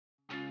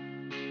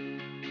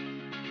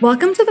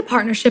Welcome to the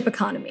Partnership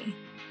Economy.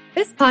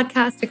 This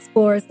podcast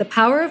explores the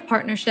power of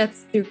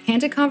partnerships through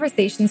candid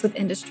conversations with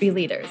industry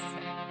leaders.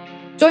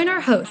 Join our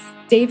hosts,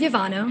 Dave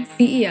Yavano,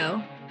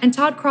 CEO, and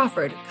Todd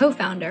Crawford,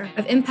 co-founder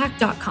of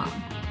Impact.com,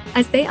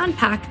 as they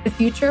unpack the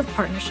future of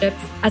partnerships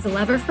as a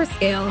lever for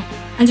scale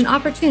and an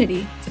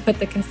opportunity to put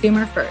the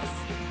consumer first.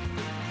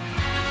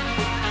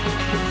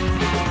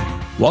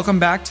 Welcome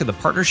back to the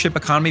Partnership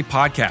Economy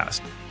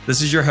podcast.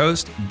 This is your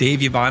host,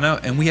 Dave Yavano,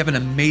 and we have an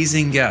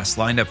amazing guest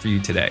lined up for you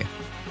today.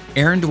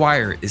 Erin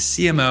Dwyer is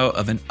CMO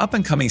of an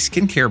up-and-coming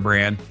skincare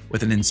brand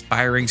with an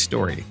inspiring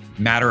story,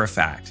 Matter of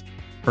Fact.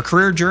 Her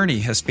career journey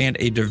has spanned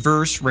a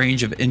diverse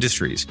range of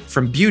industries,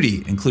 from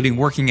beauty, including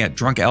working at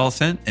Drunk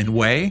Elephant and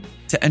Way,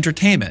 to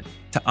entertainment,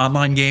 to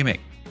online gaming.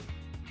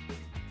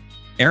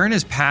 Erin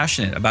is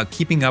passionate about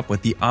keeping up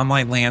with the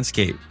online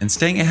landscape and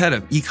staying ahead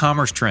of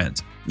e-commerce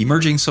trends,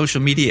 emerging social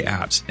media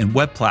apps, and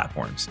web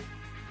platforms.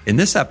 In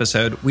this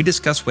episode, we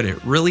discuss what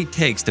it really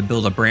takes to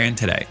build a brand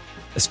today,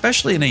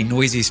 especially in a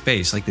noisy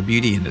space like the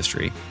beauty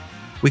industry.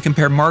 We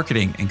compare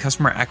marketing and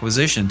customer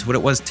acquisition to what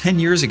it was 10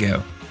 years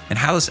ago and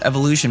how this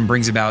evolution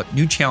brings about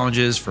new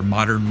challenges for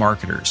modern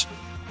marketers.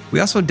 We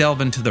also delve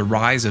into the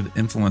rise of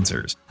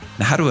influencers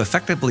and how to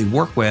effectively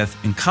work with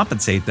and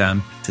compensate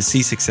them to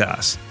see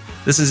success.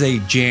 This is a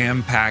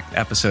jam-packed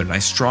episode, and I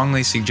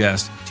strongly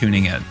suggest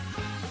tuning in.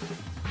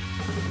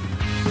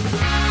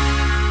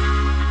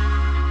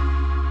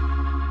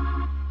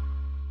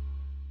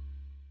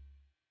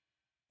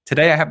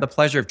 Today, I have the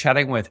pleasure of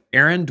chatting with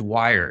Erin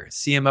Dwyer,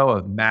 CMO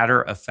of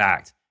Matter of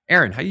Fact.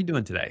 Erin, how are you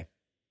doing today?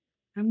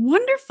 I'm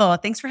wonderful.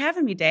 Thanks for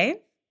having me, Dave.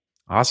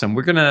 Awesome.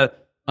 We're going to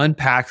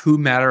unpack who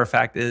Matter of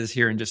Fact is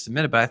here in just a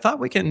minute, but I thought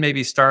we can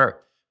maybe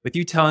start with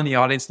you telling the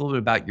audience a little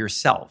bit about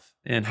yourself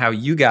and how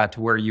you got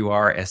to where you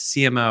are as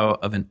CMO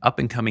of an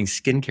up-and-coming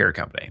skincare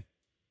company.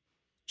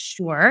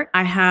 Sure.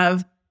 I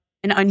have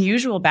an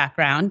unusual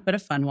background, but a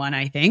fun one,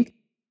 I think.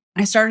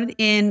 I started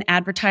in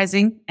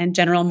advertising and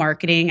general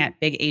marketing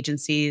at big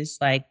agencies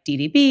like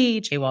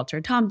DDB, J.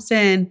 Walter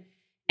Thompson.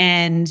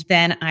 And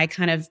then I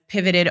kind of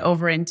pivoted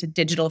over into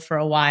digital for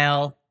a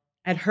while.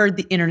 I'd heard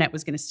the internet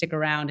was going to stick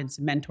around and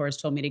some mentors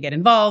told me to get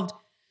involved.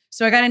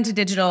 So I got into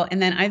digital,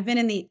 and then I've been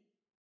in the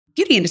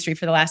beauty industry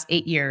for the last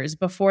 8 years.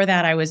 Before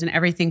that, I was in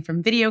everything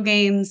from video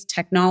games,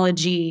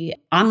 technology,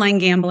 online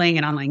gambling,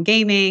 and online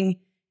gaming.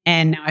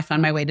 And now I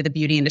found my way to the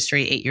beauty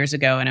industry 8 years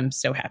ago, and I'm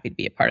so happy to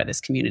be a part of this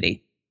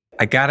community.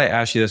 I got to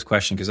ask you this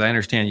question because I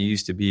understand you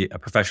used to be a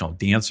professional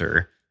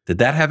dancer. Did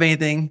that have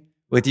anything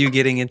with you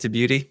getting into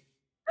beauty?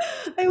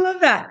 I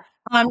love that.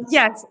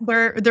 Yes,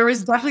 there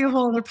was definitely a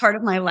whole other part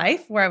of my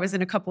life where I was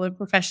in a couple of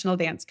professional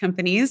dance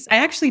companies. I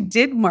actually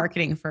did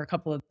marketing for a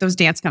couple of those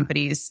dance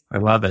companies. I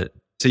love it.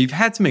 So you've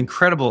had some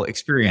incredible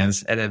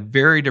experience at a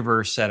very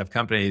diverse set of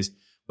companies.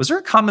 Was there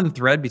a common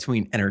thread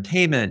between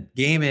entertainment,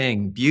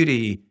 gaming,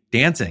 beauty,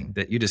 dancing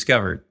that you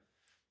discovered?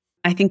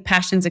 I think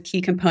passion's a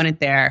key component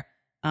there.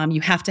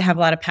 You have to have a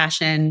lot of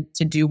passion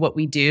to do what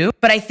we do.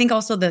 But I think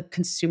also the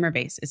consumer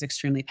base is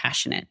extremely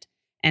passionate.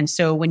 And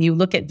so when you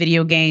look at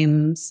video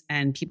games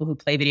and people who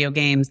play video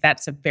games,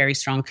 that's a very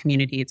strong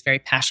community. It's very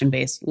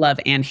passion-based,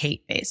 love and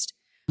hate-based.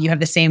 You have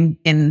the same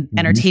in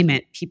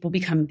entertainment. People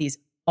become these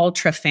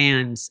ultra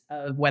fans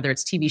of whether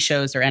it's TV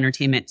shows or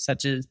entertainment,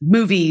 such as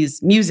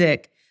movies,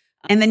 music.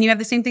 And then you have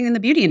the same thing in the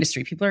beauty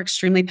industry. People are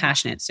extremely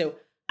passionate. So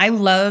I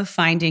love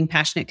finding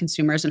passionate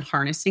consumers and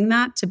harnessing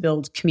that to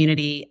build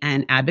community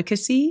and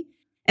advocacy.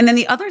 And then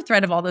the other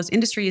thread of all those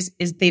industries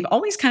is they've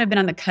always kind of been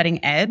on the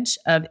cutting edge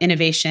of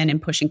innovation and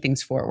pushing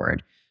things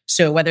forward.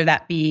 So whether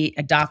that be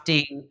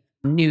adopting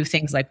new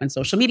things like when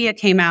social media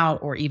came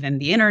out, or even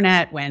the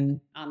internet,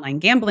 when online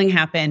gambling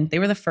happened, they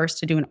were the first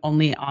to do an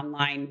only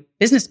online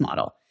business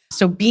model.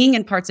 So being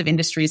in parts of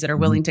industries that are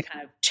willing to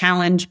kind of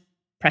challenge,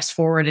 press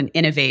forward, and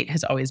innovate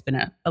has always been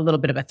a little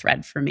bit of a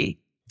thread for me.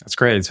 That's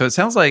great. So it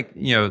sounds like,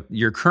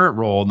 your current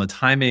role and the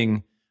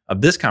timing of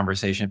this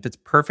conversation fits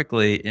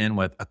perfectly in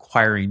with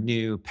acquiring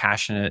new,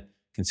 passionate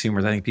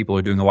consumers. I think people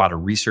are doing a lot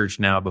of research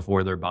now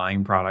before they're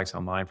buying products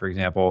online, for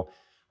example.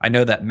 I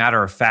know that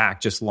Matter of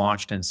Fact just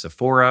launched in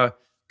Sephora.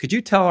 Could you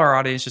tell our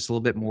audience just a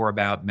little bit more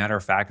about Matter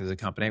of Fact as a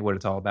company, what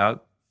it's all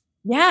about?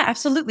 Yeah,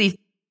 absolutely.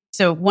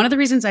 So one of the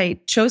reasons I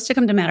chose to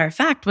come to Matter of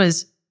Fact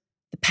was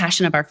the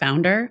passion of our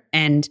founder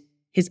and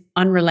his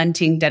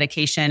unrelenting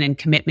dedication and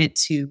commitment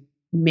to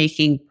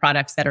making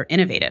products that are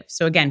innovative.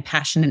 So again,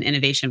 passion and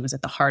innovation was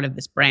at the heart of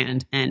this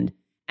brand and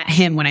at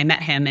him when I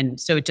met him. And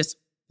so it just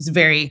was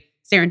very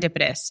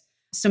serendipitous.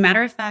 So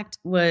Matter of Fact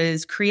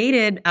was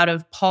created out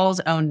of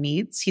Paul's own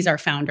needs. He's our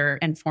founder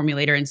and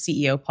formulator and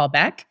CEO, Paul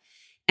Beck.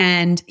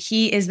 And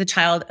he is the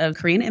child of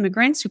Korean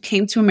immigrants who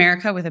came to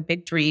America with a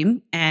big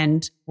dream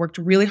and worked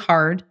really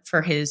hard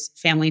for his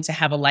family to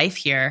have a life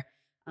here.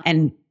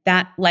 And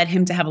that led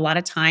him to have a lot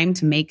of time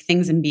to make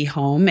things and be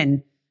home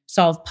and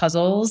solve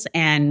puzzles.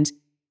 And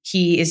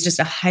he is just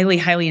a highly,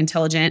 highly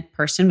intelligent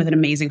person with an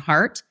amazing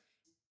heart.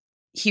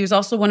 He was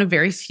also one of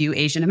very few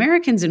Asian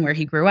Americans in where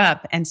he grew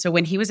up. And so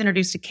when he was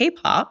introduced to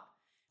K-pop,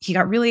 he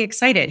got really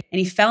excited and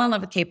he fell in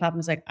love with K-pop and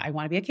was like, I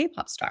want to be a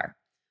K-pop star.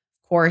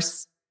 Of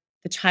course,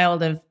 the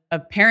child of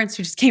parents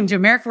who just came to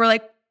America, were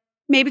like,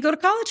 maybe go to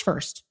college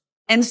first.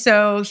 And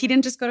so he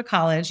didn't just go to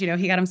college. He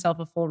got himself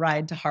a full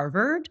ride to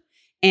Harvard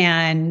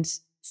and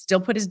still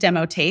put his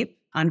demo tape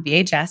on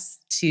VHS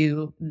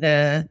to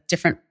the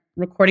different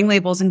recording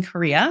labels in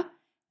Korea.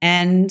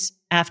 And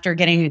after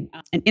getting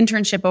an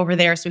internship over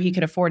there so he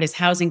could afford his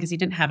housing because he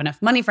didn't have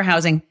enough money for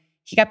housing,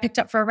 he got picked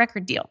up for a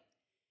record deal.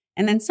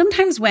 And then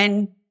sometimes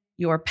when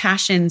your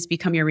passions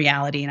become your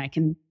reality, and I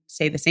can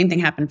say the same thing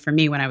happened for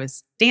me when I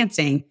was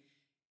dancing,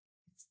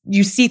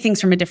 you see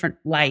things from a different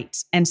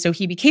light. And so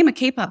he became a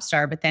K-pop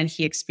star, but then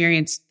he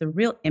experienced the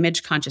real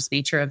image conscious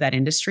nature of that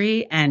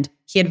industry. And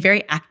he had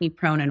very acne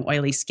prone and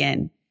oily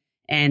skin.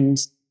 And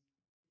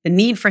the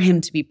need for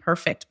him to be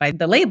perfect by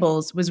the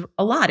labels was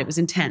a lot. It was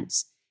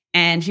intense.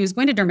 And he was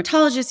going to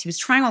dermatologists. He was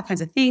trying all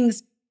kinds of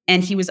things.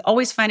 And he was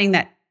always finding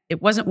that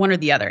it wasn't one or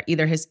the other.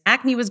 Either his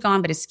acne was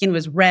gone, but his skin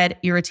was red,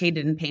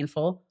 irritated, and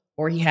painful,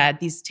 or he had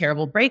these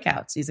terrible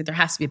breakouts. He's like, there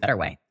has to be a better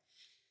way.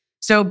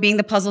 So being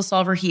the puzzle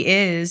solver he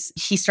is,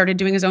 he started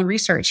doing his own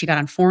research. He got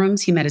on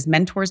forums. He met his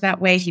mentors that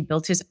way. He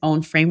built his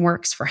own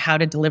frameworks for how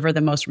to deliver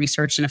the most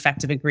researched and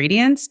effective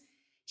ingredients.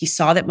 He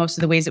saw that most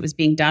of the ways it was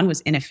being done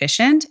was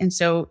inefficient. And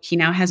so he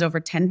now has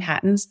over 10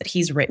 patents that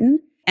he's written.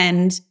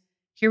 And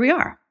here we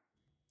are.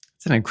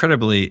 It's an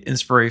incredibly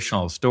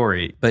inspirational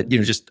story. But,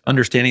 just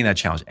understanding that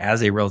challenge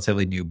as a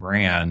relatively new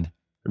brand,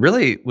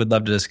 really would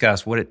love to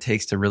discuss what it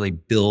takes to really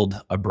build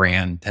a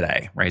brand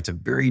today, right? It's a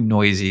very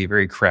noisy,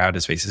 very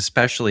crowded space,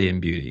 especially in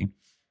beauty.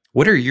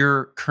 What are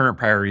your current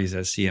priorities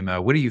as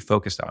CMO? What are you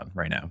focused on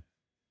right now?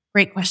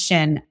 Great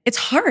question. It's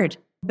hard.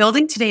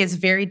 Building today is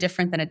very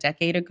different than a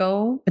decade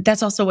ago, but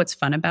that's also what's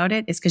fun about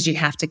it, is because you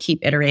have to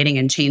keep iterating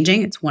and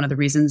changing. It's one of the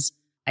reasons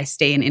I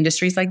stay in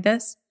industries like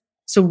this.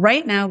 So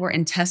right now we're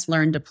in test,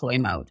 learn, deploy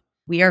mode.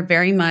 We are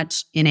very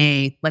much in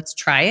a, let's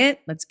try it,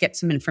 let's get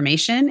some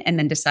information and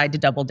then decide to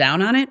double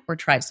down on it or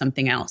try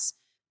something else,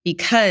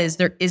 because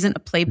there isn't a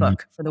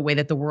playbook for the way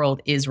that the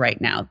world is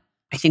right now.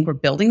 I think we're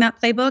building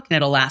that playbook and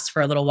it'll last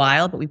for a little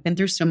while, but we've been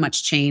through so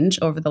much change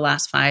over the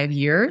last 5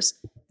 years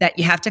that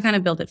you have to kind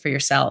of build it for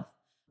yourself.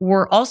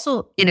 We're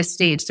also in a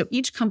stage, so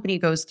each company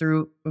goes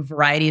through a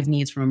variety of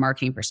needs from a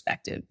marketing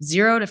perspective.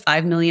 $0 to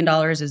 $5 million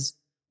is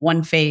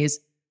one phase,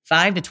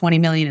 5 to 20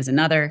 million is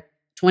another,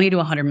 20 to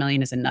 100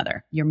 million is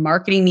another. Your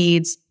marketing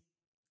needs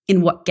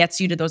in what gets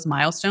you to those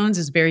milestones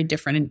is very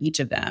different in each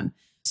of them.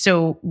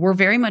 So we're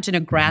very much in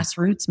a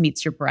grassroots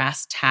meets your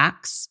brass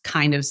tacks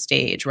kind of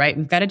stage, right?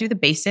 We've got to do the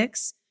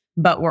basics,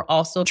 but we're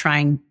also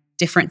trying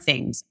different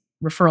things,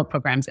 referral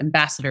programs,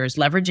 ambassadors,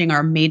 leveraging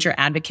our major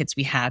advocates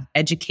we have,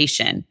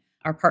 education,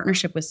 our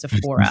partnership with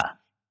Sephora.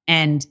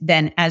 And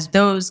then as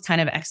those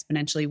kind of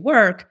exponentially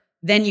work,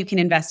 then you can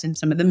invest in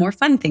some of the more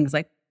fun things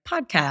like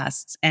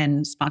podcasts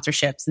and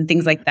sponsorships and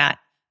things like that.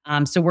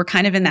 So we're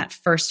kind of in that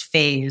first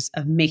phase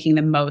of making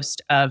the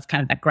most of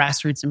kind of that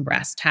grassroots and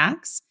brass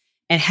tacks,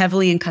 and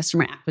heavily in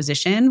customer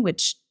acquisition,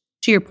 which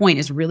to your point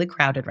is really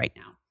crowded right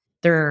now.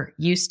 There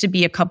used to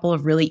be a couple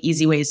of really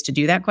easy ways to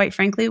do that, quite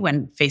frankly,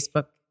 when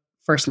Facebook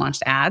first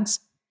launched ads.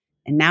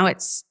 And now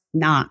it's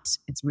not.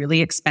 It's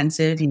really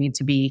expensive. You need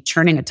to be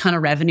churning a ton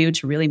of revenue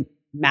to really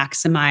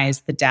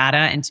maximize the data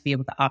and to be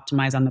able to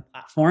optimize on the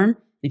platform.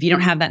 If you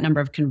don't have that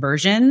number of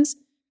conversions,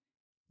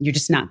 you're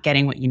just not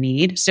getting what you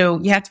need. So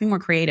you have to be more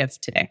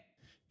creative today.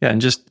 Yeah, and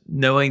just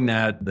knowing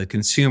that the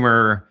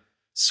consumer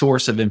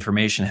source of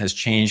information has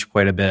changed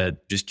quite a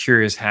bit. Just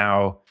curious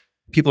how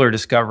people are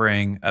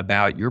discovering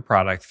about your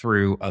product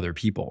through other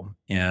people.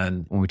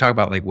 And when we talk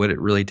about like what it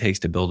really takes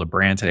to build a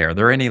brand today, are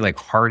there any like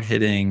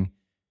hard-hitting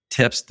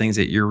tips, things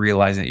that you're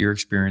realizing that you're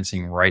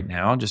experiencing right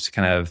now, just to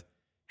kind of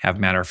have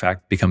matter of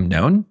fact become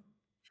known?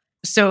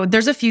 So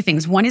there's a few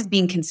things. One is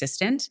being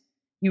consistent.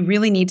 You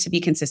really need to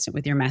be consistent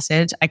with your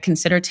message. I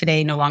consider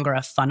today no longer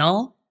a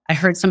funnel. I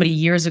heard somebody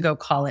years ago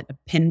call it a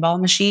pinball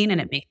machine,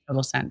 and it makes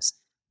total sense.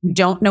 You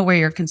don't know where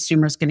your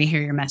consumer is going to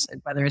hear your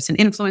message, whether it's an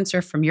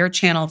influencer from your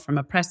channel, from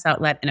a press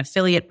outlet, an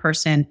affiliate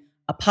person,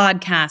 a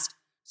podcast.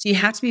 So you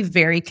have to be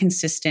very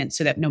consistent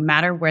so that no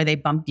matter where they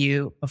bump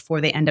you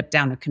before they end up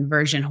down the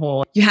conversion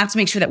hole, you have to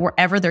make sure that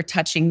wherever they're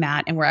touching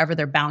that and wherever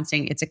they're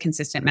bouncing, it's a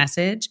consistent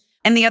message.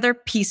 And the other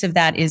piece of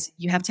that is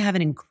you have to have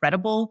an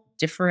incredible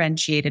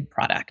differentiated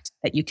product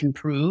that you can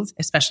prove,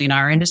 especially in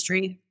our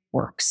industry,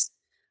 works.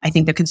 I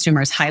think the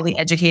consumer is highly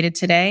educated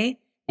today,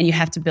 and you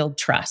have to build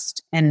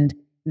trust. And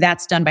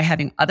that's done by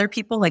having other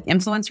people like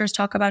influencers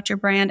talk about your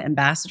brand,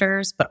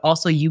 ambassadors, but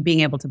also you being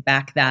able to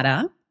back that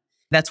up.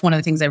 That's one of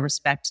the things I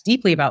respect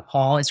deeply about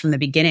Paul is from the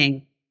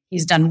beginning,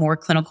 he's done more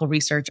clinical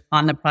research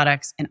on the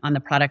products and on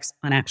the products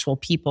on actual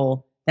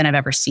people than I've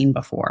ever seen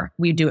before.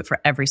 We do it for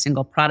every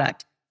single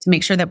product to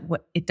make sure that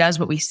it does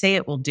what we say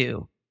it will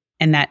do,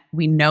 and that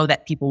we know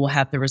that people will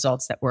have the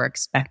results that we're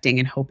expecting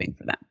and hoping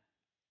for them.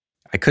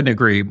 I couldn't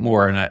agree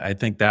more. And I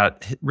think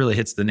that really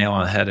hits the nail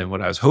on the head and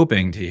what I was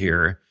hoping to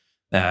hear,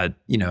 that,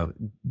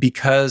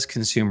 because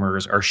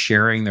consumers are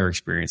sharing their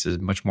experiences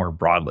much more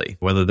broadly,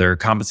 whether they're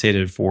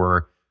compensated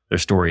for their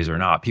stories or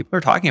not, people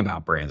are talking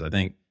about brands. I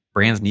think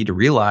brands need to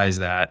realize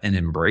that and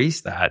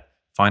embrace that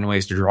find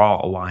ways to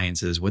draw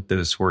alliances with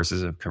those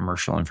sources of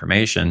commercial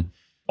information.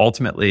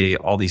 Ultimately,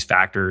 all these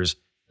factors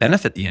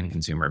benefit the end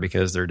consumer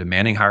because they're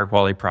demanding higher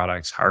quality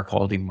products, higher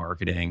quality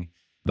marketing,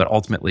 but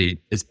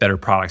ultimately it's better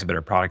products, a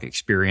better product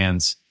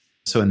experience.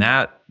 So in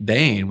that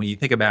vein, when you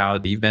think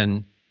about, you've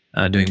been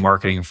doing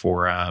marketing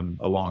for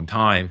a long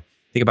time,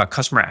 think about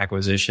customer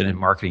acquisition and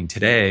marketing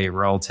today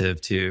relative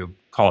to,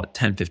 call it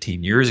 10,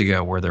 15 years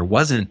ago, where there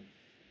wasn't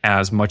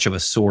as much of a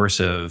source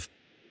of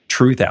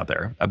truth out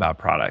there about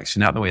products,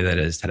 not the way that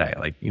it is today.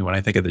 Like, when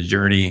I think of the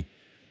journey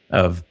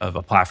of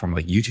a platform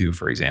like YouTube,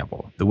 for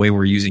example, the way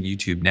we're using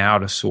YouTube now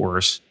to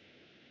source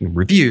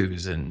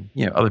reviews and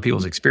other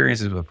people's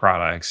experiences with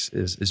products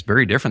is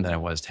very different than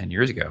it was 10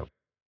 years ago.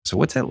 So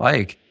what's it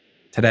like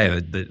today?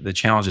 The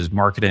challenges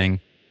marketing,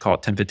 call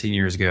it 10, 15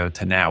 years ago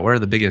to now. What are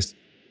the biggest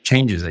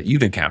changes that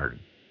you've encountered?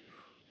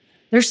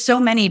 There's so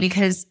many,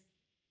 because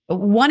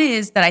one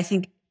is that I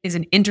think is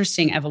an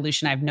interesting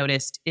evolution I've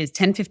noticed is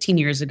 10, 15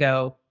 years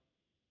ago,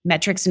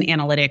 metrics and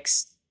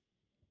analytics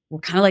were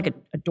kind of like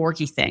a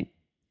dorky thing.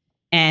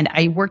 And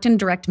I worked in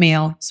direct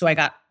mail, so I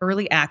got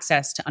early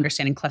access to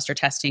understanding cluster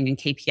testing and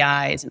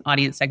KPIs and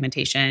audience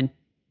segmentation.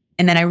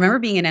 And then I remember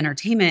being in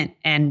entertainment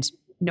and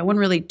no one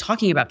really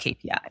talking about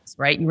KPIs,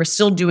 right? You were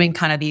still doing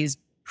kind of these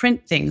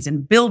print things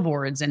and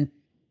billboards and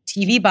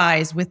TV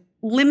buys with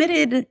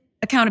limited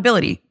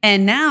accountability.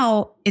 And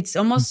now it's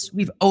almost,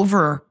 we've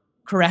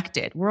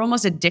overcorrected. We're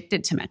almost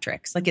addicted to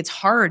metrics. Like, it's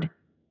hard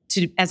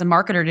to, as a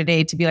marketer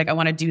today, to be like, I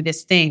want to do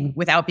this thing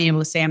without being able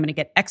to say, I'm going to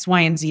get X, Y,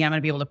 and Z. I'm going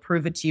to be able to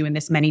prove it to you in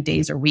this many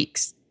days or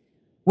weeks.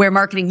 Where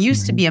marketing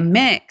used to be a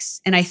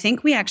mix. And I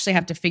think we actually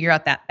have to figure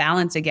out that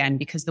balance again,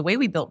 because the way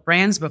we built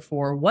brands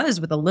before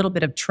was with a little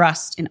bit of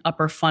trust in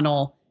upper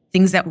funnel,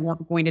 things that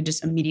weren't going to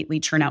just immediately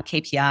churn out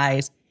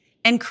KPIs,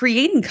 and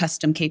creating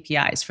custom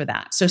KPIs for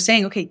that. So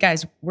saying, okay,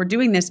 guys, we're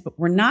doing this, but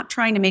we're not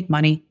trying to make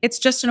money. It's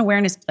just an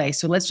awareness play.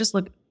 So let's just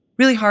look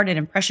really hard at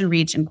impression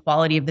reach and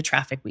quality of the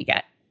traffic we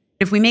get.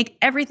 If we make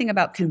everything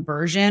about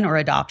conversion or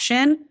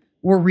adoption,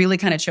 we're really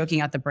kind of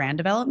choking out the brand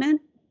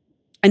development.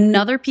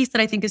 Another piece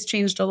that I think has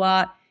changed a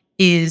lot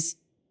is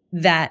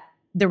that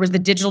there was the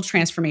digital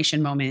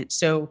transformation moment.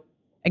 So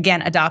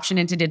again, adoption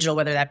into digital,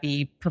 whether that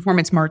be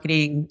performance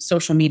marketing,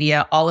 social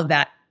media, all of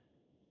that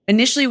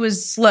initially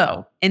was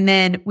slow. And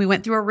then we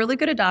went through a really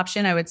good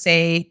adoption, I would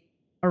say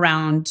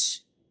around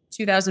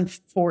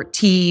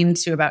 2014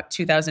 to about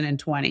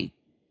 2020.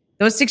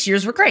 Those 6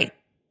 years were great.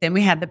 Then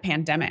we had the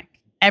pandemic.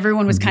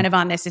 Everyone was kind of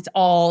on this. It's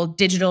all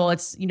digital.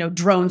 It's,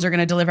 drones are going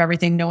to deliver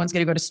everything. No one's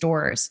going to go to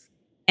stores.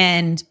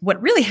 And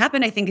what really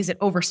happened, I think, is it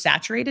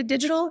oversaturated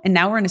digital. And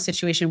now we're in a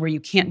situation where you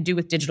can't do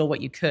with digital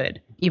what you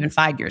could even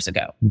 5 years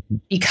ago,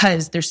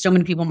 because there's so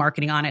many people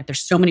marketing on it.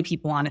 There's so many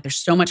people on it. There's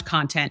so much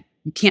content.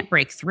 You can't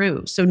break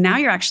through. So now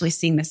you're actually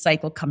seeing the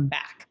cycle come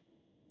back.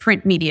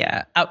 Print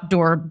media,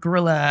 outdoor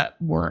guerrilla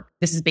work.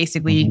 This is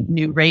basically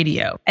new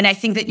radio. And I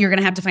think that you're going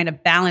to have to find a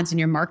balance in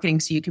your marketing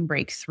so you can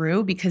break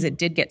through, because it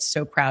did get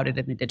so crowded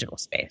in the digital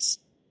space.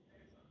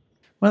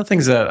 One of the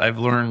things that I've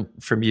learned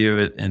from you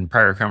in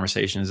prior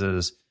conversations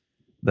is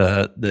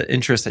the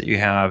interest that you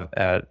have,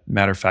 at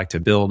matter of fact, to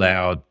build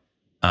out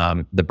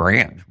the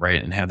brand,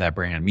 right? And have that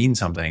brand mean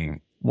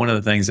something. One of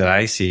the things that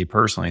I see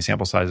personally,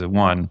 sample size of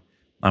one,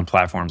 on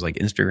platforms like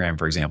Instagram,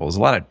 for example, is a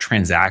lot of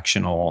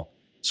transactional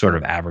sort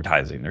of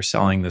advertising. They're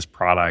selling this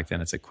product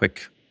and it's a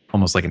quick,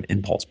 almost like an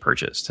impulse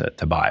purchase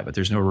to buy, but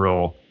there's no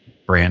real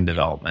brand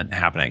development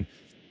happening.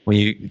 When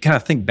you kind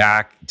of think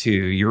back to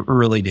your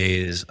early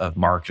days of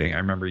marketing, I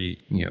remember you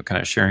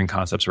kind of sharing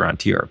concepts around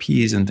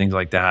TRPs and things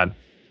like that,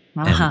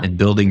 and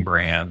building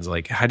brands.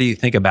 Like, how do you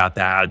think about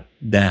that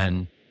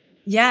then?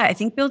 Yeah, I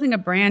think building a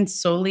brand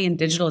solely in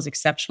digital is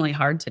exceptionally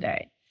hard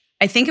today.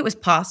 I think it was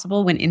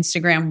possible when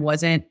Instagram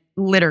wasn't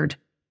littered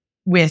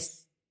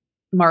with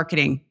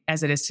marketing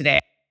as it is today.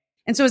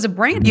 And so as a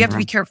brand, you have to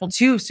be careful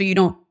too, so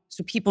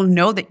people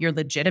know that you're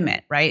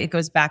legitimate, right? It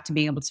goes back to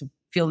being able to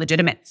feel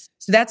legitimate.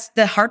 So that's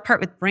the hard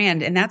part with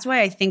brand. And that's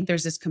why I think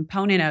there's this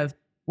component of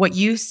what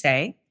you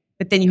say,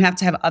 but then you have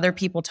to have other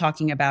people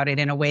talking about it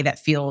in a way that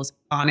feels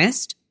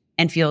honest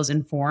and feels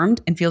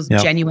informed and feels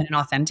genuine and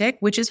authentic,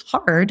 which is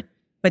hard.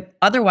 But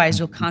otherwise,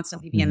 you'll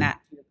constantly be in that,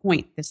 to your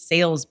point, the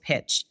sales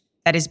pitch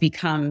that has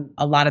become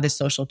a lot of the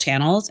social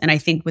channels. And I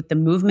think with the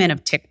movement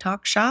of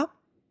TikTok Shop,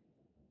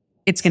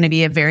 it's going to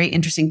be a very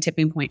interesting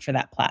tipping point for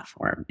that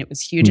platform. It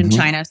was huge in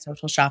China.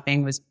 Social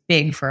shopping was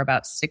big for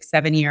about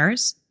 6-7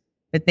 years,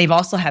 but they've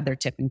also had their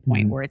tipping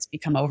point where it's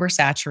become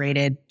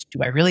oversaturated.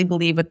 Do I really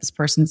believe what this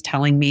person's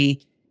telling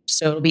me?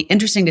 So it'll be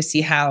interesting to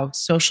see how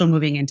social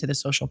moving into the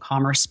social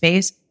commerce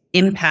space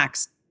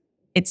impacts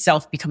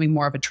itself becoming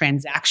more of a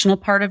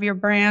transactional part of your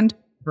brand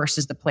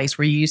versus the place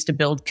where you used to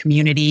build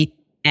community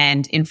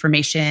and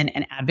information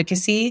and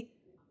advocacy.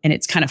 And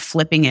it's kind of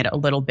flipping it a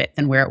little bit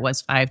than where it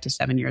was 5 to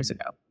 7 years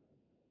ago.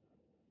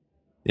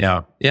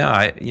 Yeah.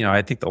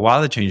 I think a lot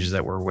of the changes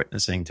that we're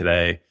witnessing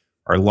today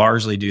are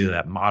largely due to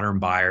that modern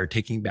buyer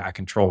taking back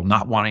control,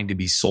 not wanting to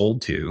be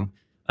sold to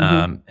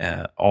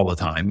all the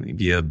time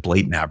via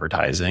blatant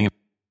advertising.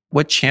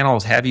 What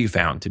channels have you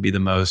found to be the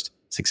most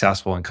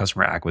successful in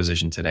customer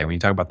acquisition today? When you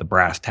talk about the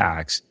brass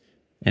tacks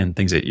and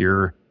things that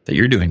you're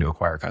doing to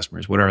acquire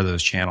customers, what are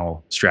those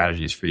channel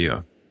strategies for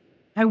you?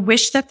 I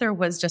wish that there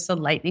was just a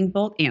lightning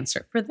bolt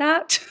answer for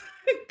that,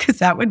 because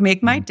that would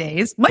make my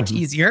days much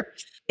easier.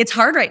 It's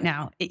hard right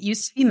now. It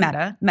used to be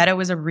Meta. Meta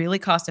was a really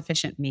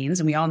cost-efficient means,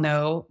 and we all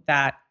know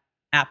that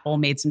Apple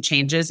made some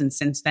changes, and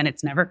since then,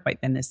 it's never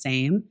quite been the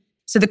same.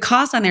 So the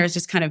cost on there has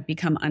just kind of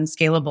become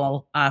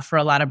unscalable for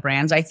a lot of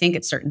brands, I think,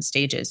 at certain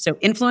stages. So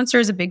influencer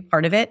is a big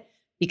part of it,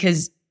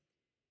 because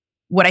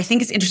what I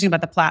think is interesting about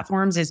the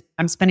platforms is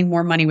I'm spending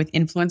more money with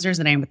influencers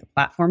than I am with the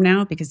platform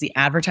now, because the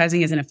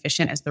advertising isn't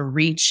efficient as the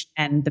reach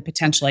and the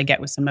potential I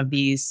get with some of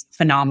these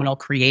phenomenal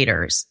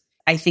creators.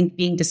 I think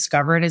being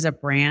discovered as a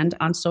brand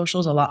on social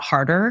is a lot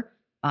harder.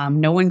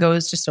 No one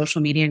goes to social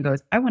media and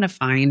goes, I want to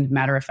find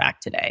Matter of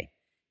Fact today.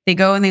 They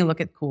go and they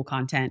look at cool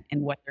content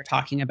and what they're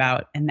talking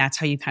about. And that's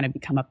how you kind of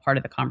become a part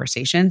of the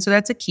conversation. So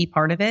that's a key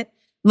part of it.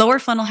 Lower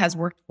funnel has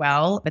worked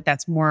well, but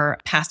that's more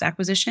past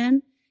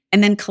acquisition.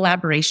 And then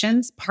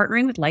collaborations,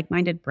 partnering with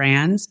like-minded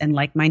brands and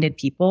like-minded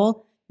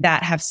people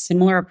that have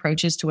similar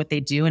approaches to what they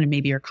do and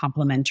maybe are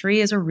complementary,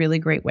 is a really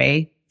great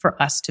way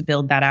for us to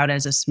build that out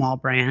as a small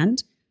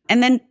brand.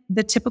 And then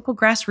the typical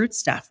grassroots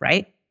stuff,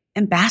 right?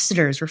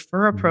 Ambassadors,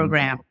 referral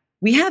program.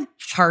 We have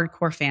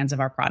hardcore fans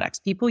of our products.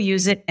 People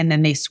use it and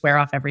then they swear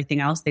off everything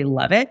else. They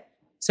love it.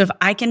 So if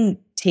I can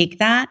take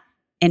that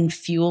and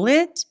fuel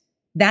it,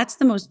 that's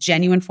the most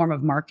genuine form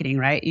of marketing,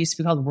 right? It used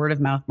to be called word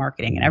of mouth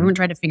marketing, and everyone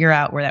tried to figure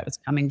out where that was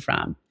coming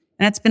from.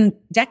 And that's been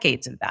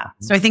decades of that.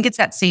 So I think it's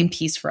that same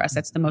piece for us.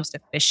 That's the most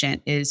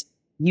efficient, is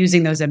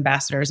using those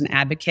ambassadors and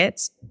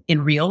advocates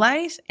in real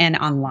life and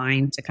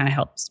online to kind of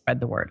help spread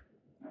the word.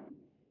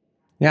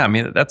 Yeah, I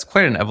mean, that's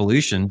quite an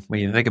evolution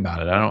when you think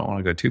about it. I don't want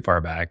to go too far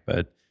back,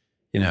 but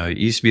you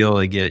used to be able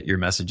to get your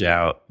message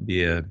out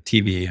via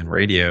TV and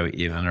radio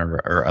even,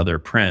 or other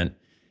print.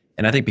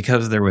 And I think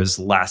because there was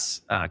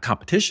less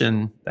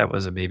competition, that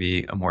was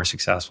maybe a more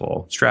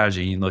successful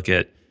strategy. You look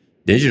at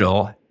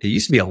digital, it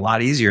used to be a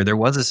lot easier. There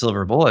was a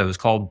silver bullet. It was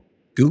called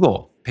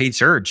Google paid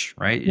search,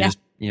 right? You just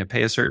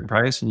pay a certain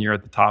price and you're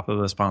at the top of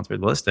the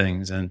sponsored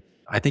listings. And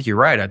I think you're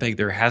right. I think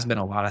there has been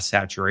a lot of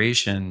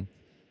saturation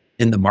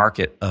in the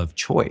market of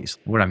choice.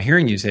 What I'm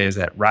hearing you say is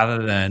that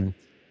rather than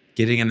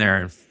getting in there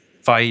and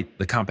fight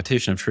the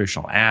competition of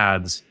traditional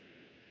ads,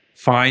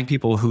 find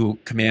people who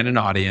command an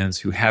audience,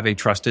 who have a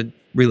trusted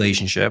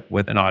relationship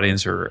with an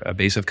audience or a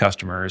base of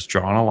customers,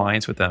 draw an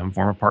alliance with them,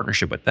 form a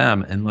partnership with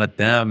them, and let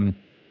them,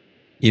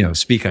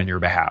 speak on your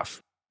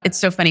behalf. It's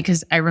so funny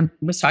because I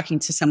was talking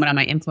to someone on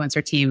my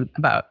influencer team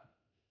about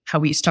how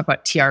we used to talk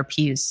about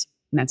TRPs,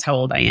 and that's how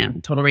old I am,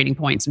 total rating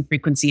points and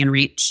frequency and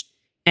reach,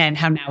 and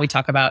how now we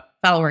talk about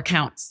follower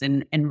counts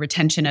and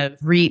retention of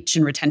reach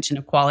and retention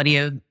of quality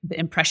of the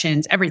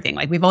impressions, everything.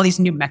 Like we have all these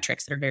new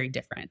metrics that are very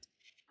different.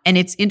 And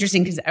it's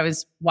interesting because I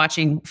was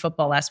watching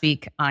football last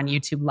week on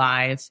YouTube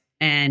Live,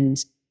 and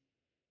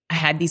I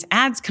had these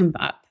ads come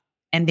up,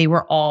 and they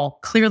were all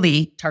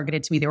clearly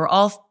targeted to me. They were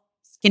all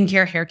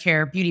skincare, hair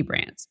care, beauty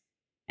brands.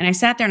 And I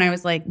sat there and I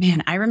was like,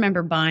 man, I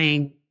remember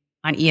buying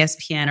on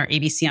ESPN or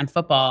ABC on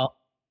football,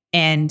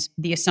 and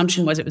the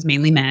assumption was it was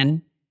mainly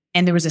men.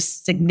 And there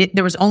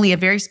was only a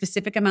very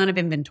specific amount of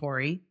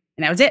inventory,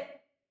 and that was it.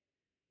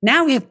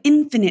 Now we have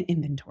infinite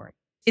inventory.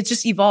 It's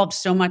just evolved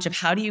so much of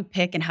how do you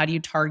pick and how do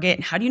you target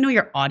and how do you know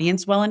your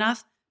audience well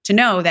enough to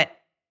know that,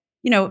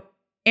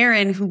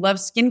 Erin, who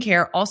loves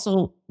skincare,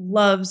 also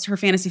loves her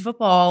fantasy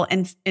football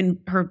and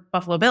her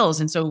Buffalo Bills.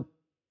 And so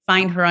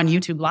find her on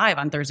YouTube Live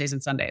on Thursdays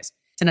and Sundays.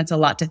 And it's a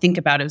lot to think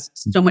about. It was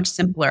so much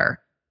simpler,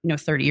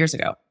 30 years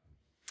ago.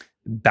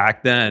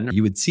 Back then,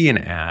 you would see an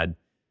ad,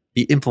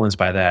 be influenced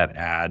by that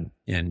ad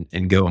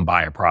and go and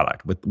buy a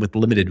product with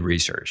limited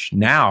research.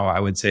 Now,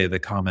 I would say the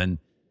common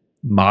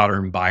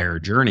modern buyer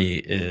journey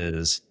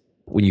is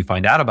when you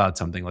find out about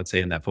something, let's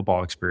say in that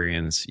football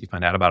experience, you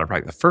find out about a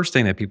product, the first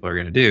thing that people are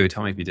going to do,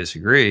 tell me if you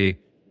disagree,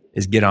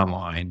 is get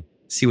online,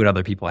 see what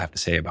other people have to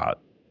say about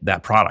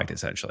that product,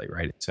 essentially,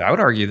 right? So I would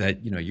argue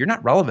that, you're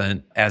not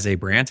relevant as a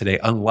brand today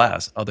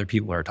unless other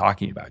people are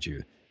talking about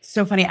you.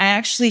 So funny. I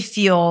actually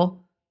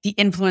feel the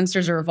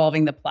influencers are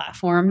evolving the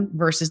platform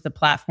versus the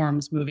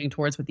platforms moving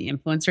towards what the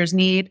influencers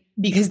need,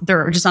 because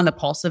they're just on the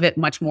pulse of it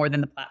much more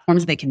than the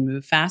platforms. They can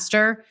move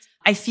faster.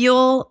 I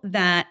feel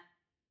that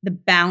the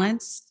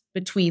balance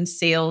between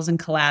sales and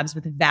collabs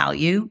with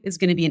value is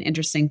going to be an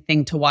interesting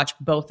thing to watch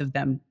both of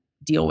them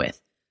deal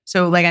with.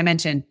 So like I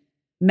mentioned,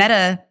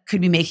 Meta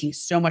could be making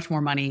so much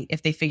more money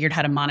if they figured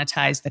how to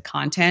monetize the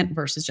content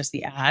versus just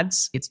the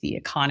ads. It's the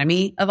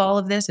economy of all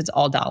of this. It's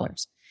all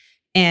dollars.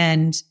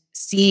 And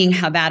seeing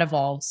how that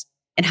evolves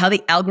and how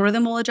the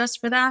algorithm will adjust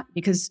for that,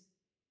 because,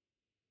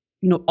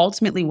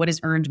 ultimately what is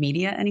earned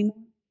media anymore?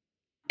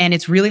 And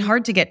it's really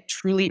hard to get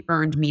truly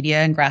earned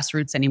media and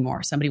grassroots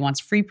anymore. Somebody wants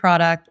free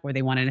product, or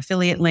they want an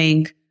affiliate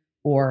link,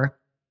 or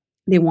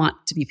they want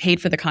to be paid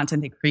for the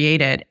content they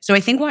created. So I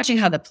think watching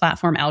how the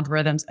platform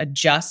algorithms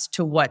adjust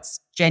to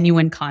what's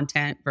genuine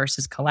content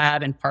versus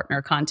collab and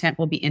partner content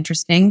will be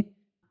interesting.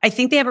 I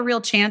think they have a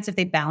real chance if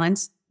they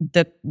balance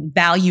the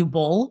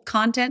valuable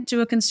content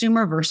to a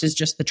consumer versus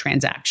just the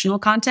transactional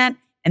content.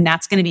 And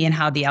that's going to be in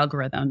how the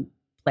algorithm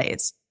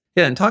plays.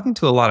 Yeah, and talking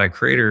to a lot of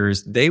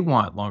creators, they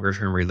want longer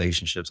term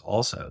relationships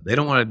also. They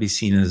don't want to be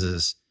seen as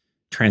this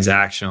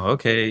transactional,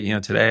 okay,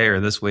 today or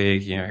this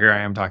week, here I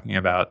am talking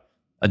about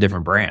a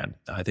different brand.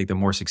 I think the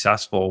more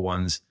successful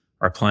ones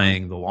are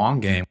playing the long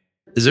game.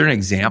 Is there an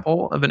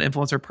example of an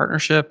influencer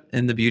partnership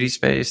in the beauty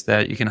space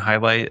that you can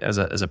highlight as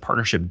a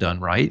partnership done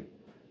right?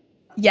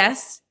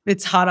 Yes,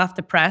 it's hot off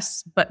the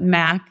press, but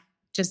Mac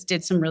just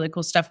did some really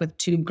cool stuff with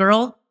Tube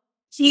Girl.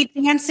 She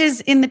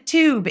dances in the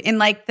tube in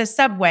like the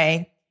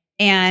subway,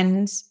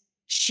 and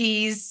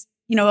she's,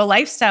 a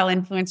lifestyle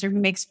influencer who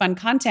makes fun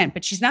content,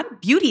 but she's not a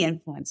beauty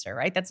influencer,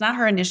 right? That's not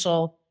her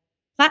initial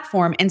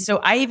platform. And so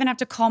I even have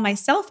to call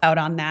myself out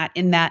on that,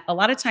 in that a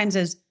lot of times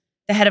as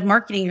the head of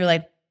marketing, you're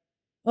like,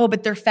 oh,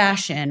 but they're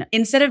fashion.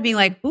 Instead of being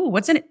like, ooh,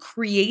 what's a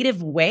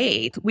creative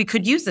way we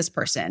could use this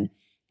person?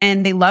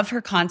 And they loved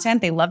her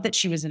content. They loved that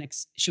she was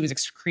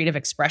creative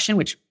expression,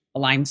 which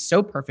aligns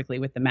so perfectly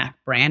with the Mac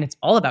brand. It's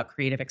all about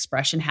creative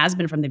expression, has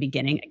been from the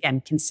beginning.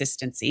 Again,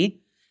 consistency.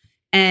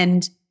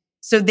 And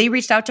so they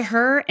reached out to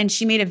her and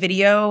she made a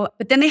video,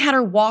 but then they had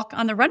her walk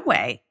on the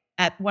runway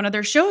at one of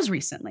their shows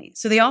recently.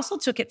 So they also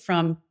took it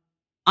from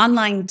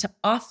online to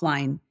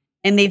offline,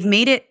 and they've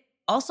made it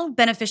also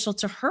beneficial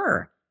to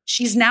her.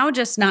 She's now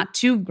just not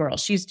Tube Girl.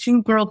 She's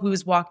Tube Girl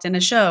who's walked in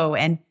a show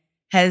and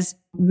has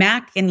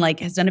Mac and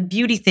has done a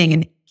beauty thing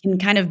and can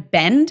kind of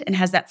bend and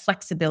has that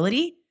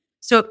flexibility.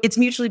 So it's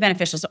mutually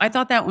beneficial. So I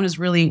thought that one was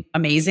really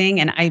amazing.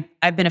 And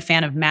I've been a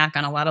fan of Mac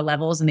on a lot of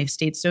levels, and they've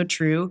stayed so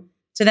true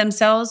to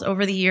themselves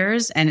over the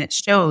years. And it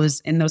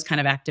shows in those kind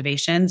of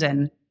activations.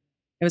 And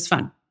it was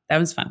fun. That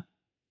was fun.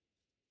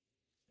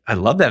 I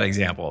love that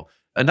example.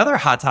 Another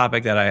hot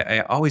topic that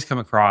I always come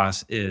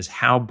across is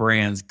how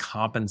brands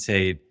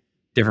compensate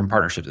different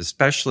partnerships,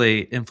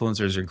 especially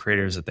influencers and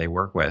creators that they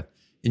work with.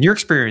 In your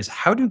experience,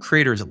 how do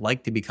creators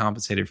like to be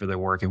compensated for their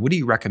work? And what do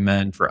you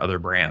recommend for other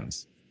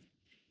brands?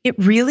 It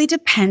really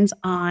depends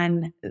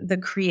on the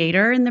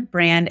creator and the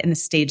brand and the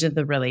stage of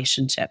the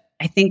relationship.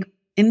 I think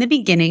in the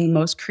beginning,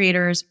 most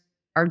creators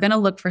are going to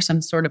look for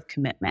some sort of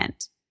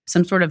commitment,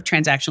 some sort of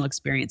transactional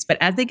experience. But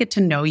as they get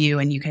to know you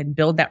and you can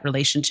build that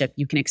relationship,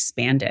 you can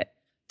expand it.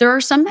 There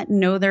are some that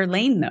know their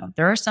lane, though.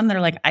 There are some that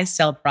are like, I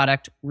sell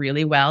product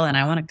really well and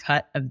I want a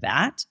cut of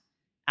that.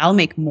 I'll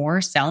make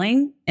more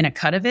selling in a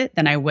cut of it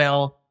than I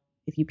will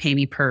if you pay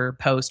me per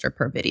post or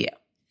per video.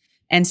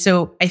 And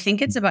so I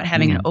think it's about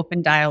having an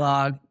open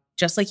dialogue,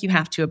 just like you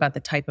have to about the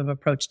type of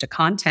approach to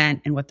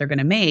content and what they're going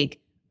to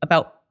make,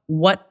 about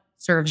what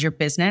serves your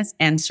business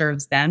and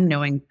serves them,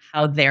 knowing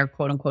how their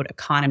quote unquote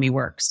economy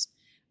works.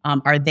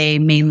 Are they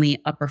mainly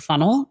upper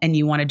funnel and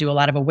you want to do a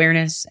lot of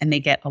awareness and they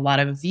get a lot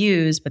of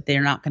views, but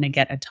they're not going to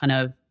get a ton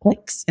of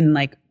clicks and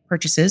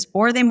purchases?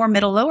 Or are they more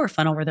middle lower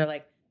funnel where they're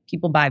like,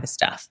 people buy the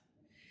stuff?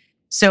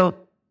 So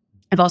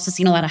I've also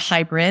seen a lot of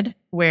hybrid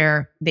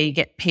where they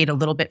get paid a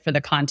little bit for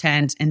the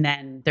content and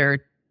then they're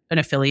an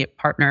affiliate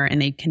partner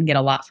and they can get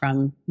a lot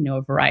from,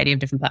 a variety of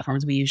different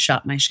platforms. We use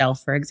Shop My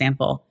Shelf, for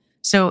example.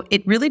 So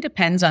it really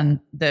depends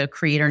on the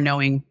creator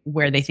knowing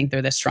where they think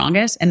they're the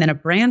strongest and then a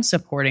brand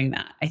supporting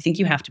that. I think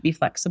you have to be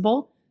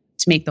flexible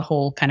to make the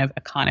whole kind of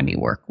economy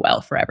work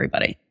well for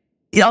everybody.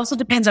 It also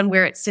depends on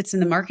where it sits in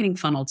the marketing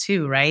funnel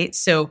too, right?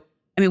 So,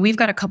 we've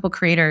got a couple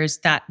creators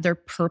that their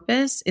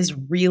purpose is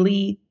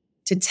really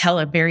to tell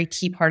a very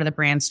key part of the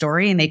brand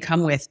story. And they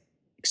come with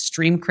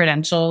extreme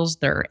credentials.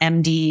 They're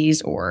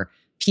MDs or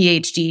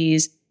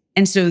PhDs.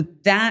 And so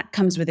that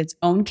comes with its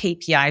own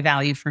KPI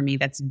value for me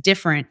that's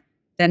different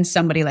than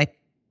somebody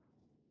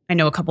I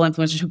know a couple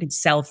influencers who can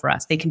sell for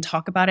us. They can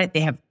talk about it.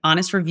 They have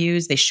honest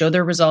reviews. They show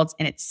their results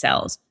and it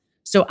sells.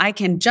 So I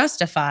can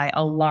justify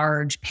a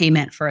large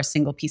payment for a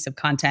single piece of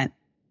content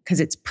because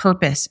its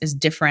purpose is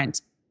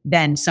different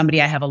than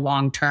somebody I have a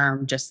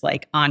long-term, just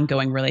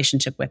ongoing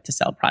relationship with to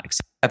sell products.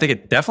 I think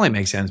it definitely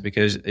makes sense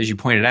because, as you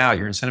pointed out,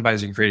 you're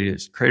incentivizing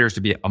creators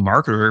to be a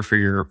marketer for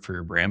your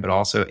brand, but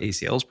also a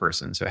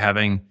salesperson. So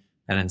having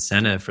an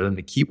incentive for them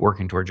to keep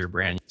working towards your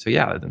brand. So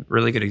yeah, a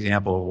really good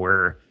example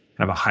where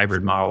kind of a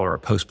hybrid model or a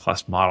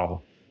post-plus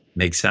model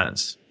makes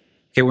sense.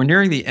 Okay, we're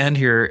nearing the end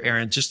here,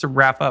 Erin. Just to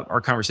wrap up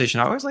our conversation,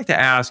 I always like to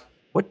ask,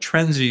 what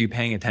trends are you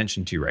paying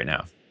attention to right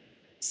now?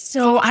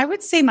 So I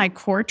would say my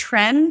core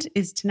trend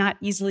is to not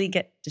easily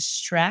get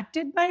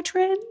distracted by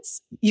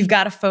trends. You've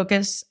got to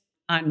focus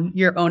on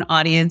your own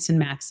audience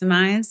and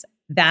maximize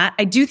that.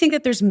 I do think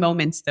that there's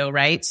moments though,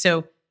 right?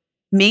 So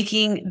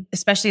making,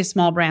 especially a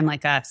small brand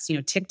like us,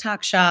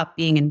 TikTok Shop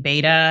being in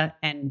beta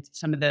and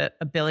some of the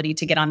ability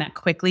to get on that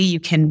quickly, you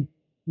can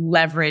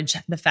leverage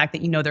the fact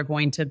that they're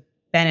going to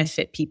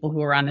benefit people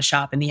who are on the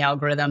shop and the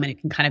algorithm, and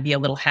it can kind of be a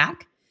little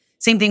hack.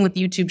 Same thing with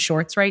YouTube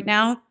Shorts right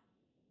now.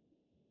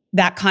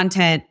 That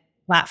content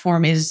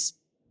platform is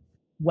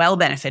well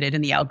benefited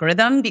in the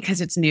algorithm because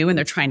it's new and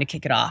they're trying to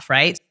kick it off,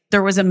 right?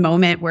 There was a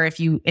moment where if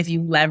you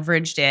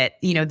leveraged it,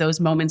 those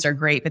moments are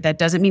great, but that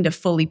doesn't mean to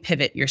fully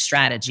pivot your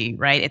strategy,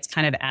 right? It's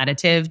kind of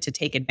additive to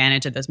take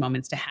advantage of those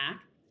moments to hack.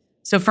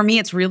 So for me,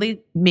 it's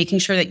really making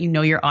sure that you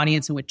know your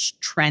audience and which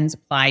trends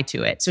apply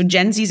to it. So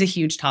Gen Z is a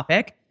huge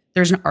topic.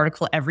 There's an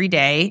article every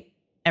day,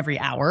 every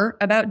hour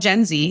about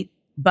Gen Z,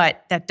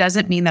 but that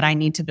doesn't mean that I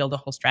need to build a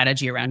whole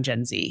strategy around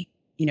Gen Z.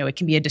 It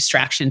can be a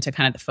distraction to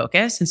kind of the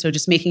focus. And so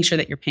just making sure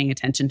that you're paying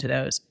attention to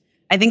those.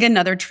 I think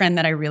another trend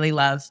that I really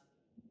love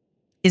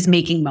is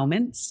making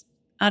moments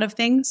out of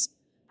things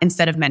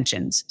instead of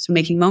mentions. So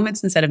making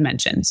moments instead of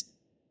mentions.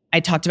 I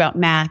talked about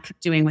Mac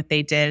doing what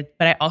they did,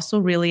 but I also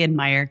really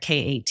admire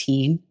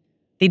K18.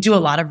 They do a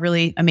lot of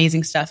really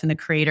amazing stuff in the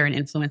creator and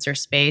influencer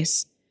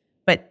space,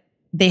 but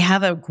they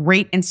have a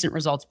great instant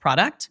results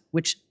product,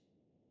 which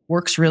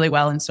works really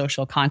well in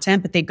social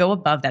content, but they go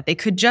above that. They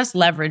could just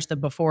leverage the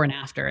before and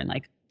after and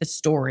like the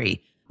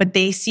story, but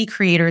they see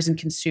creators and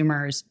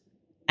consumers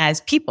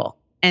as people.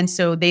 And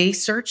so they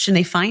search and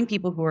they find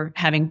people who are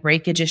having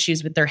breakage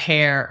issues with their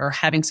hair or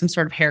having some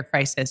sort of hair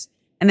crisis.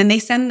 And then they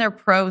send their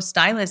pro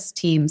stylist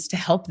teams to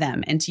help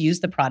them and to use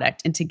the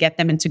product and to get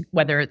them into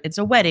whether it's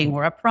a wedding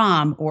or a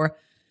prom or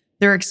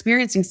they're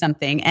experiencing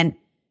something. And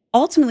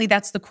ultimately,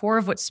 that's the core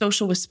of what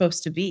social was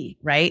supposed to be,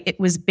 right? It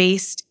was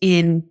based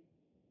in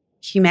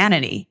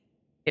humanity.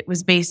 It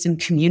was based in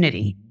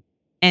community.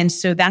 And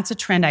so that's a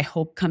trend I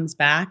hope comes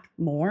back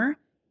more,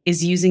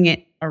 is using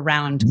it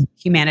around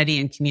humanity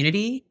and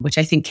community, which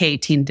I think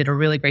K18 did a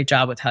really great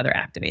job with how they're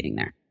activating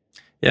there.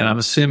 Yeah, and I'm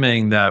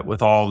assuming that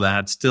with all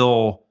that,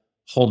 still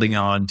holding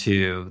on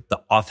to the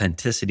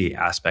authenticity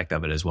aspect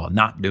of it as well,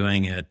 not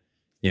doing it,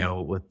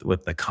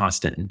 with the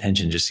constant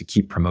intention just to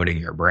keep promoting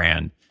your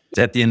brand.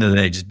 At the end of the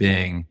day, just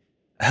being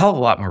a hell of a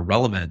lot more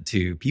relevant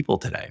to people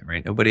today,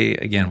 right? Nobody,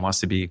 again, wants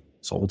to be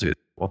sold to.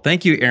 Well,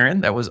 thank you,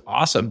 Erin. That was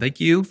awesome. Thank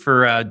you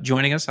for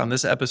joining us on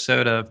this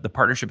episode of the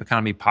Partnership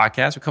Economy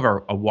podcast. We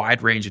cover a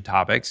wide range of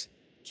topics.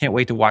 Can't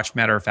wait to watch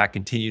Matter of Fact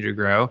continue to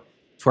grow.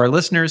 To our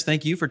listeners,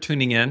 thank you for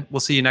tuning in. We'll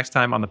see you next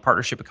time on the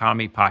Partnership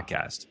Economy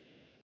podcast.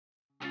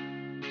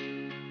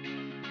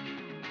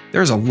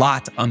 There's a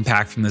lot to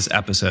unpack from this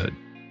episode.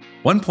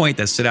 One point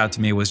that stood out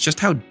to me was just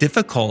how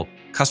difficult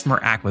customer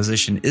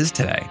acquisition is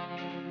today.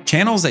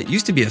 Channels that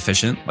used to be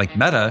efficient, like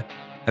Meta,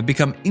 have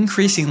become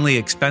increasingly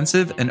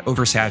expensive and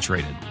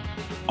oversaturated.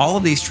 All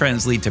of these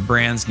trends lead to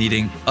brands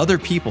needing other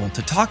people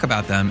to talk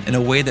about them in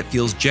a way that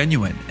feels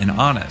genuine and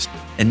honest,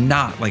 and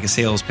not like a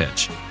sales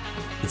pitch.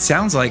 It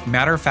sounds like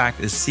Matter of Fact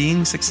is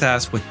seeing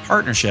success with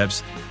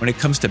partnerships when it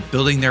comes to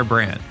building their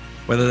brand,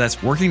 whether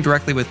that's working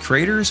directly with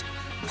creators,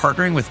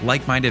 partnering with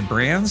like-minded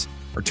brands,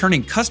 or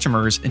turning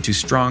customers into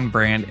strong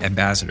brand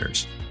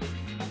ambassadors.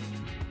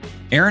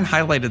 Erin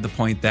highlighted the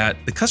point that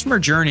the customer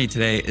journey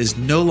today is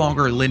no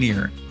longer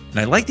linear, and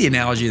I like the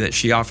analogy that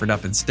she offered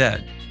up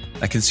instead,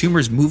 that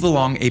consumers move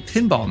along a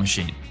pinball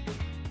machine.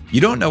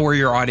 You don't know where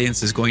your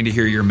audience is going to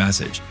hear your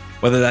message,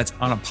 whether that's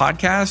on a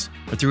podcast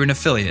or through an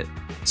affiliate,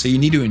 so you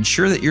need to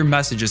ensure that your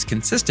message is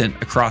consistent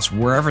across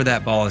wherever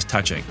that ball is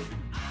touching.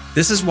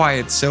 This is why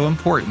it's so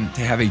important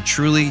to have a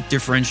truly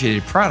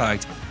differentiated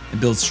product and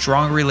build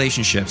strong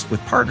relationships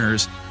with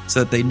partners so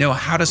that they know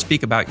how to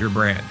speak about your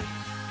brand.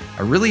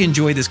 I really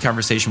enjoyed this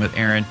conversation with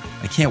Erin.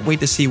 I can't wait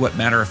to see what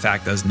Matter of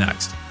Fact does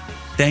next.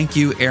 Thank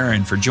you,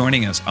 Erin, for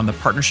joining us on the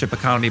Partnership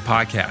Economy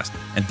podcast,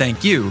 and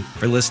thank you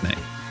for listening.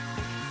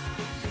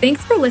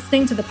 Thanks for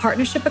listening to the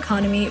Partnership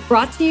Economy,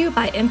 brought to you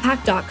by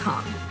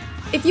Impact.com.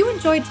 If you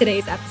enjoyed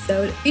today's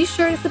episode, be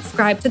sure to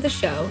subscribe to the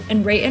show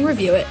and rate and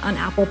review it on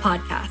Apple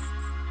Podcasts.